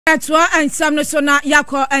Etwa and some no sona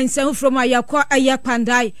yako and some from a yako a yak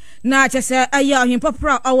Kpandai. Na chese a ya him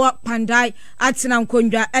popra our Kpandai atinam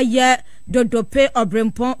konja a ye dodope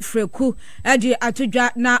obrempon freku edi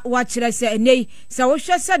atudwa na wachire se enei sa wo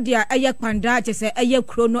hwe sadia eye Kpandai chese eye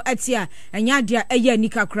krono atia enya dia eye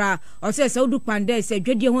nikakra o se udu Kpandai se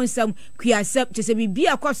dwedie ho nsam kuasep chese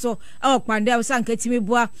bibia koso e Kpandai wo sanka timi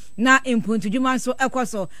boa na impuntudwuma nso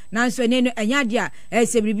ekoso nanso ene no enya dia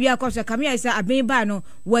se bibia koso kamia se aben ba no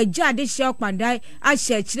wagya de hye Kpandai a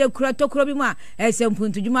hye kire kura tokoro bi mu a se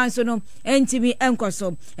impuntudwuma nso no entimi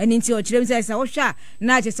enkoso eni nti o kirem se wo hwa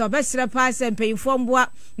na chese obesre passe mpeyifom boa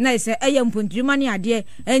na ise eye mpuntudwuma ne ade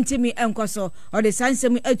entimi enkoso o de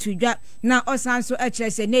sansem atudwa na osanso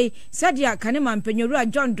ekirese nei sadia kanema mpenyuru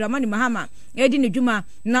John Dramani Mahama edi ne dwuma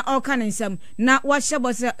na oka ne nsam na wahye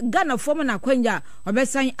bose Ghana fom na kwanja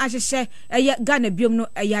obesan ahyehye eye Ghana biom no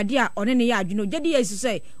eyade a one ne ya adweno gedi yesu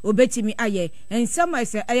se obetimi aye ensam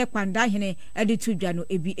ise eye Kpandai hene edi tudwa no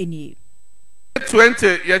ebi eni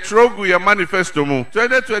 20 ye trogu ye manifesto mu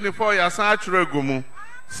 2024 ya san trogu mu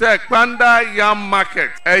se Kpandai yam market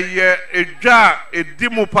eye edwa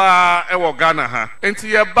edimu pa ewo Ghana ha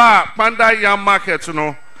enti ye ba Kpandai yam market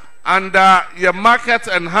no under your market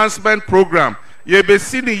enhancement program ye be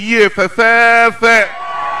sini ye fe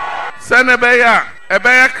senebeya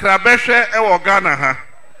ebeya krabehwe ewo Ghana ha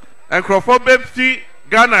enkrofo bepti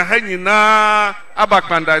Ghana ha nyina aba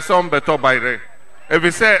Kpandai so mbeto bayre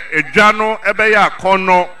evi se edwa no ebeya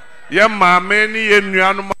kono ye maame ni ye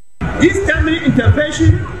nuanu. This timely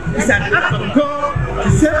intervention is an act of God to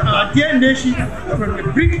save our dear nation from the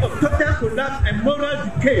brink of total collapse and moral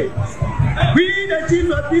decay. We, the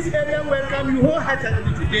chiefs of this area, welcome you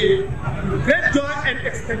wholeheartedly today with great joy and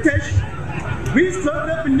expectation. We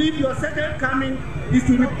strongly believe your second coming is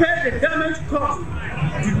to repair the damage caused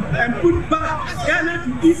and put back Ghana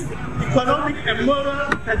to its economic and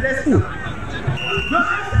moral pedestal. Your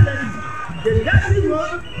Excellency, the dancing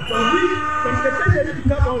road from the Kpandai to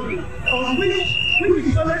Gabon, on which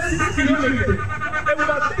is only 6 kilometers, and we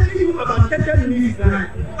are telling you about 30 minutes now.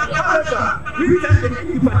 However, we can take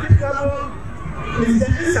indefatigable Mr.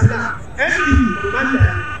 Salah, MP Kpandai,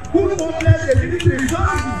 who mobilized the military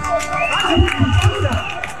resources and his order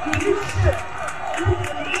to reshape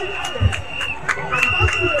and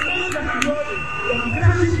also the national road from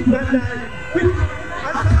Kpandai to Kpandai, which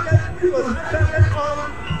was started on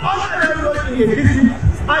all other roads in the district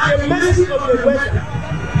at the mercy of the weather.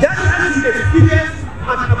 That is the experience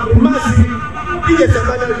at Abromasi in the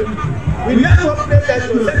Savannah. We therefore pray that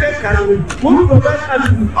your second coming will provide us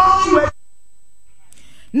with all weather.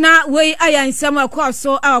 Na we ayan sama kwa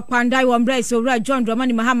so our Kpandai wombre so John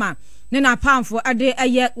Dramani Mahama na pamfo ade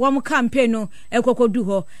eye wom campaign no ekokodu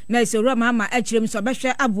ho na se Mahama akirem so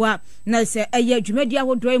behwe aboa na se eye dwumadi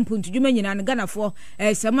ahodo impuntudwuma nyina no Ganafo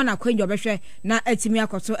se mo na kwanjo behwe na atimi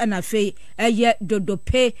akoso na fei eye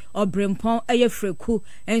dodope obrempon eye freku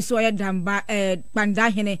enso eye damba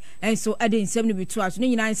Kpandai hene enso ade nsem no bitu aso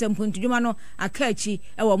nyina nsem impuntudwuma no akachi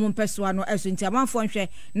ewo mo mpesoa no eso nti amanfo nhwe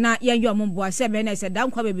na yenyo mo boa se be na se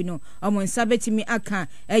dankwa bebi no omo nsa betimi aka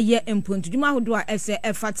eye impuntudwuma ahodo a ese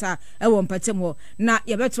efata ewo mpatemo na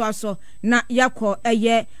yebeto aso na yakọ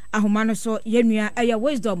eye ahoma no so yenua eye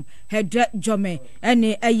wisdom hedre jome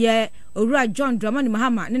ene eye owura John Dramani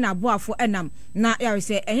Mahama ne na boafo enam na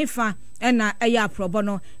yawese ehefa ena eye aprobo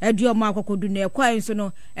no eduomo akokodu na ekwa enso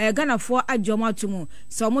no Ganafo agyomo atumu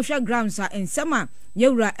so mo hwe grounds a ensema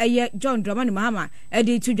yewura eye John Dramani Mahama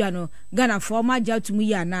edi tudwa no Ganafo ma gya atumu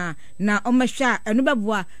ya na omehwa enu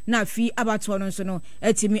beboa na fi abato no nso no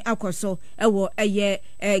etimi akoso ewo eye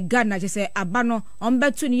Ghana chese abano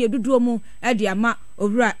ombetu ne yeduduo mu edi ama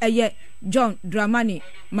owura eye John Dramani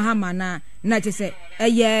Mahama na chese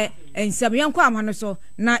eye ensem yankwa amano so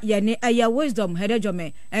na yene eye wisdom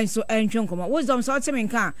hedejome enso entwenkomo wisdom so timi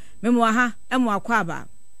nka memo ha emo akwa aba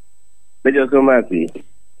mejo so mati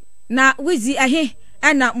na wizi ahe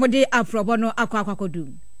ana mode aprobo no akwakodu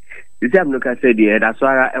Isam no ka said the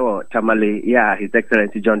aswara ewo tamale ya His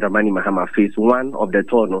Excellency John Dramani Mahama phase 1 of the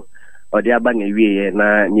tour no odi aba na wiye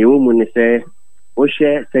na nyewu ni se o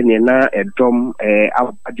share se ne na edom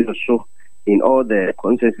abadino so in all the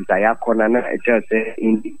consensus I have corner just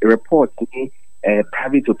in the report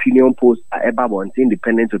private opinion post about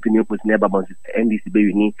independent opinion post never NDC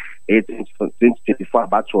be ni 2024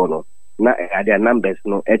 about no na their numbers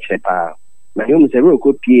no echepa na you say we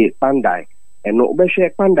go pay Kpandai and no be share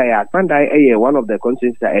Kpandai one of the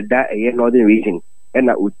consensus at that northern region and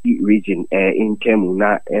na Uti region in Kemu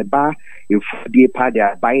na eba if the part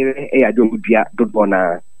their buyer adom bia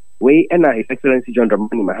dodbona we na His Excellency John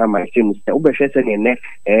Dramani Mahama James ubehwe se ne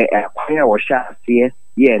kwan a wo sha ase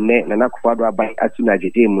ye ne na nakofado aban atuna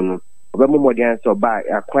jede mu no obemomodian so ba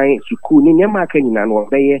akwan suku ni nyama aka nyina no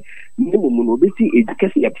obeye ni mu no obesi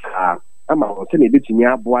edukese ya ama wo se ne betumi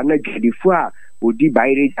aboa na dwedifo a odi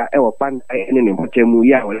bayreja e wo Kpandai ene ne motemu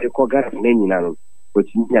ya wo ko gara na nyina no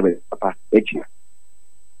otimi ya be papa echina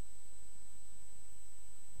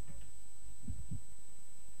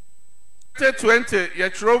 2020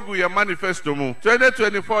 yɛtwerɛgu yɛ manifesto mu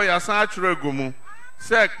 2024 yɛasan atwerɛgu mu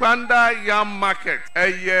sɛ Kpandai yam market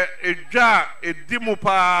ɛyɛ edwa edi mu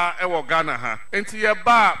paa ɛwɔ Ghana ha nti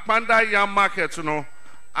yɛba Kpandai yam market no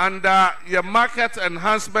under yɛ market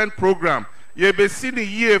enhancement program yɛbɛsi ne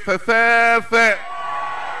yie fɛfɛɛfɛ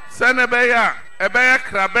sɛ ne bɛyɛ a ɛbɛyɛ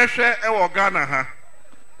krabɛhwɛ ɛwɔ Ghana ha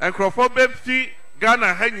nkurɔfoɔ bɛfi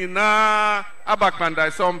Ghana ha nyinaa aba Kpandai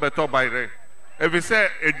sɛ ɔmbɛtɔ bayerɛ efisɛ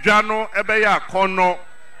edwa no ɛbɛyɛ akɔnɔ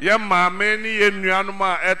yɛ maame ne yɛ nuanom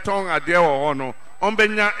a ɛtɔn adeɛ wɔ hɔ no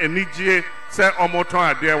ɔmbɛnya anigye sɛ ɔmotɔn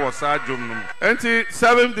adeɛ wɔ saa dwom no enti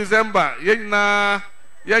 7 December yɛnyinaa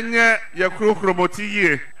yɛnyɛ yɛ kurokuromoti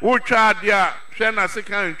yie wotwa adeɛ a hwɛ na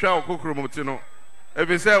sika ntwa okokuromoti no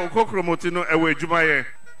efisɛ okokuromoti no ɛwɔ adwuma yɛ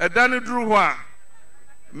ɛda no duru hɔ a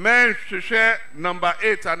men hwehwɛ number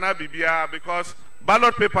 8 ana bibia because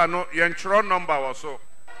ballot paper no yɛntwerɛ number wɔ so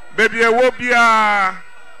baby ewo bia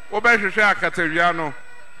wo be hwehwe akatawia no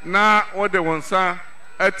na wo de wonsa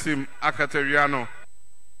atim akatawia no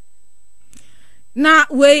na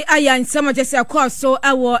we ayan sama jese akoso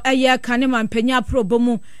ewo eye kanema mpanya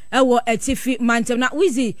probomu ewo atifi mantem na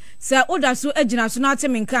wizi se oda so agina so na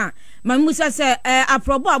atemenka ma musa se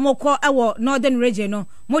aprobo amokọ ewo northern region no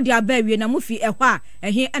modi abawie na mufi ehwa a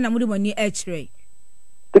ehe na modi mani ekire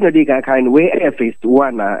Kennedy kind way phase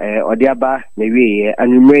 1 odiaba na wiye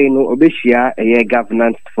anumre no obehia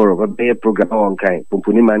governance forum be program on kind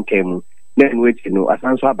pumpuni mantem na nweti no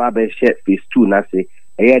asanso aba share phase 2 na se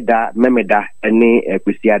da memeda ene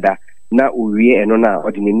kwesiada na owie eno na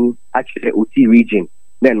odinani akire oti region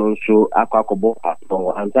na no nso akwakobo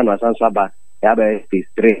ansa no asanso aba phase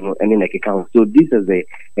 3 no ene na keka. So this is the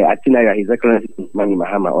itinerary His Excellency Mani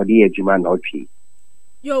Mahama odi ejuma na otwi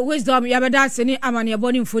Yo wisdom yabada seni amane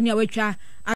boni mfoni awetwa